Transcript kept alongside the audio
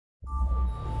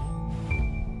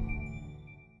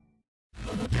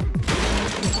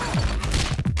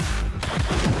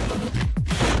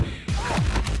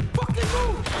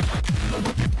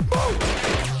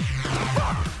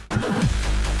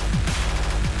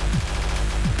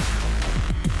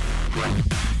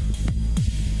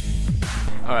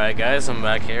Alright guys, I'm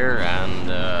back here, and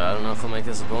I don't know if I'll make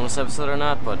this a bonus episode or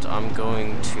not, but I'm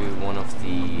going to one of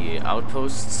the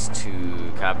outposts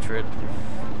to capture it.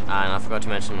 And I forgot to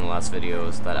mention in the last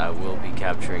videos that I will be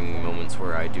capturing moments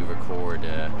where I do record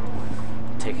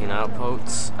taking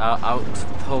outposts, not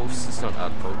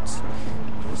outposts.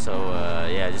 So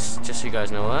yeah, just so you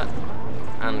guys know that.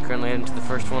 And currently heading to the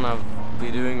first one I'll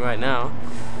be doing right now,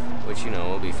 which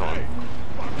will be fun.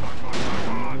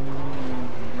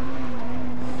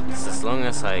 As long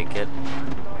as I get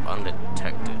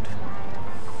undetected,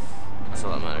 that's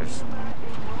all that matters.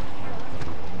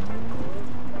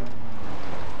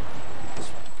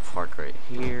 Let's park right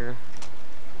here.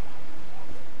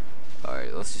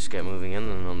 Alright, let's just get moving in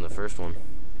then on the first one.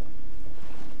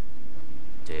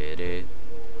 Oh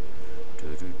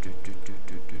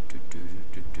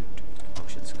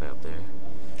shit, this guy up there.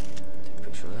 Take a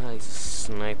picture of that. He's a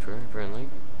sniper, apparently.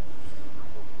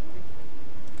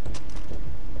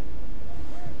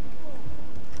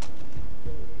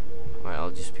 I'll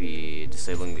just be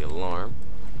disabling the alarm.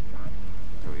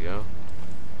 There we go.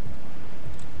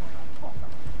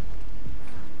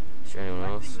 Is there anyone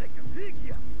else?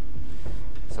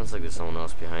 Sounds like there's someone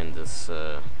else behind this,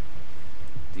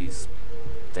 these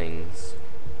things.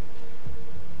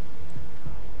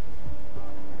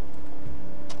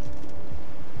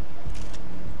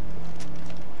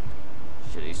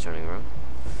 Shit, he's turning around.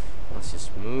 Let's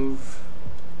just move.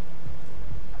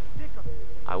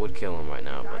 I would kill him right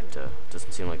now, but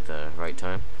doesn't seem like the right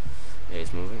time. Yeah,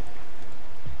 he's moving.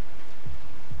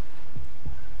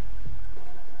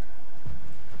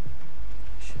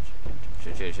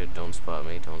 Shit, don't spot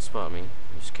me, don't spot me.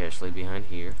 I'm just casually behind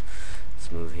here.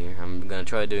 Let's move here. I'm gonna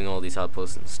try doing all these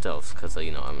outposts in stealth, because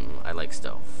I like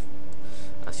stealth.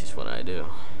 That's just what I do.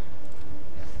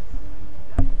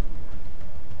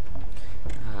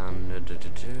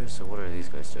 So what are these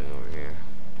guys doing over here?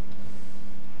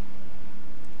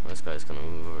 This guy's gonna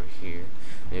move over here.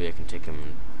 Maybe I can take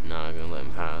him. No, I'm gonna let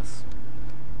him pass.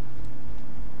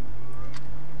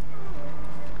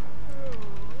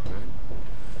 Alright.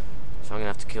 So I'm gonna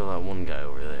have to kill that one guy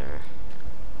over there.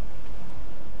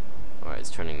 Alright,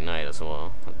 it's turning night as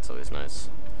well. That's always nice.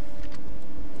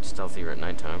 Stealthier at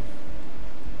nighttime.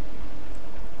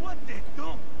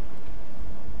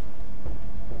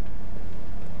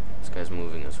 This guy's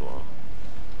moving as well.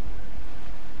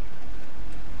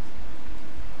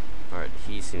 Alright,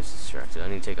 he seems distracted. I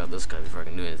need to take out this guy before I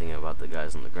can do anything about the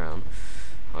guys on the ground.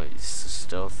 Oh, he's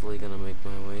stealthily gonna make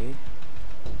my way.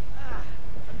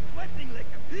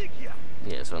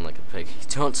 Yeah, so I'm like a pig.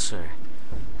 Don't, sir.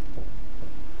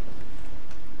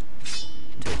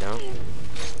 Take down.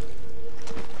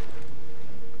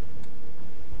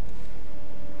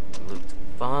 Loot the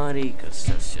body, because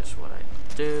that's just what I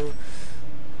do.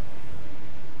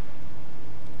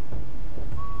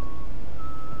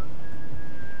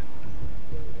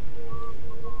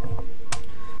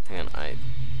 I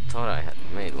thought I had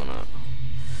made one up.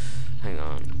 Hang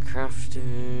on.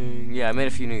 Crafting. Yeah, I made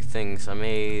a few new things. I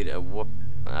made a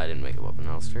I didn't make a weapon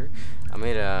holster. I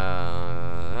made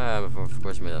a of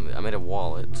course I made a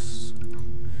wallet.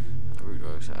 Root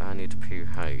rocks. I need to pure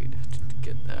hide to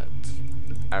get that.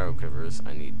 Arrow quivers.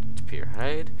 I need to pure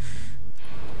hide.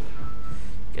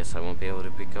 Guess I won't be able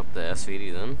to pick up the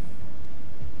SVD then.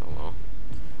 Oh well.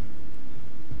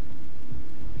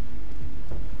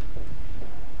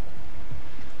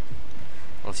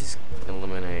 Let's just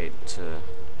eliminate.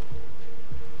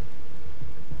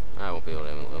 I won't be able to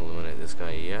eliminate this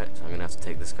guy yet. I'm gonna have to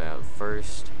take this guy out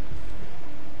first.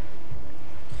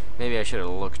 Maybe I should have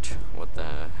looked what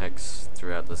the heck's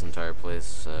throughout this entire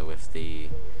place with the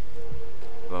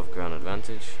above ground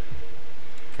advantage.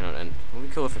 Cannot end. It would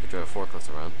be cool if I could drive a forklift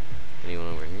around. Anyone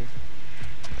over here?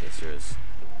 Yes, there is.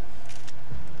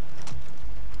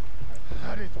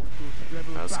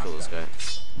 Let's kill this guy.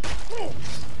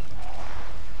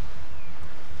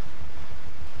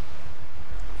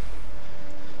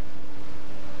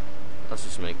 Let's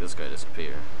just make this guy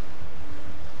disappear.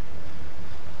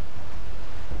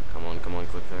 Come on,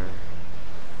 click there.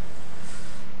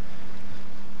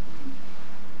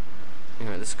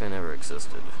 Anyway, this guy never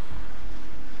existed.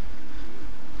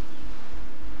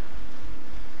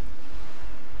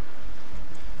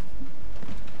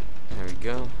 There we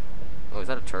go. Oh, is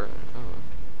that a turtle? Oh,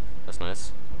 that's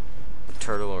nice. A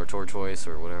turtle or a tortoise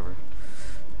or whatever.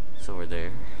 So we're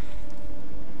there.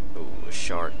 Ooh, a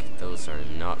shark. Those are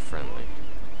not friendly.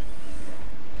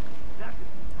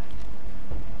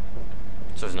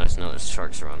 So it's nice to know there's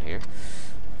sharks around here.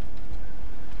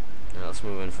 Yeah, let's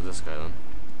move in for this guy then.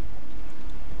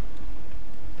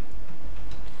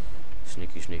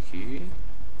 Sneaky, sneaky.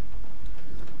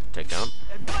 take down.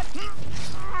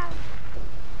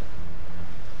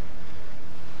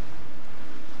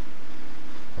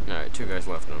 Alright, 2 guys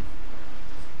left now.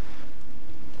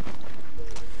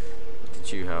 What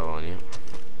did you have on you?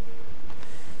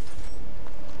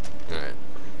 Alright.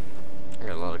 I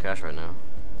got a lot of cash right now.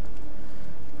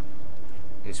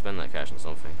 You can spend that cash on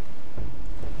something.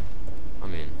 I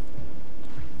mean,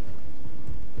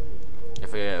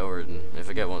 if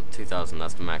I get 2,000,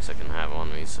 that's the max I can have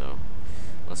on me. So,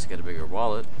 unless I get a bigger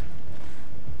wallet,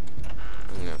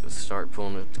 I'm gonna have to start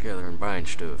pulling it together and buying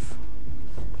stuff.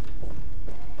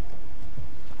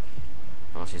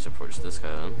 I'll just approach this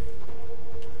guy then.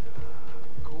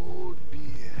 Cold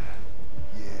beer.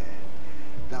 Yeah,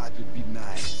 that would be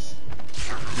nice.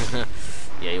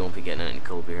 Yeah, you won't be getting any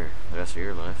cold beer the rest of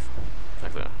your life.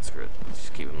 Actually, screw it.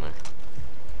 Just keep him there.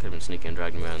 Could have been sneaking and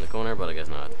dragging him behind the corner, but I guess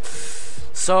not.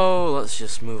 So, let's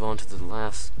just move on to the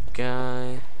last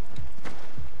guy.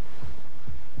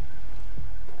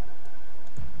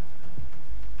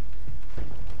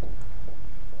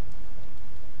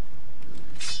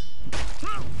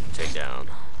 Take down.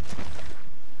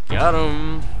 Got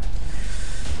him.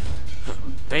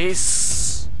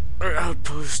 Base or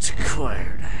outpost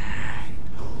acquired.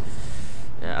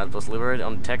 Yeah, outpost liberated,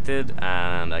 undetected,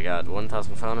 and I got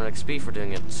 1,500 XP for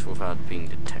doing it without being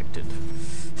detected.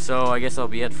 So I guess that'll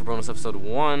be it for bonus episode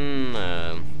 1.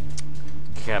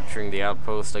 Capturing the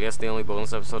outpost. I guess the only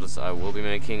bonus episodes I will be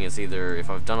making is either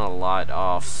if I've done a lot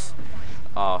off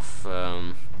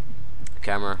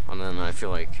camera, and then I feel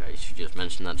like I should just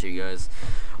mention that to you guys,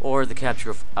 or the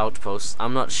capture of outposts.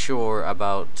 I'm not sure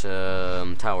about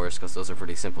towers, because those are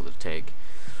pretty simple to take.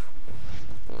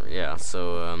 Yeah,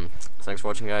 so thanks for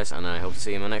watching, guys, and I hope to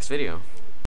see you in my next video.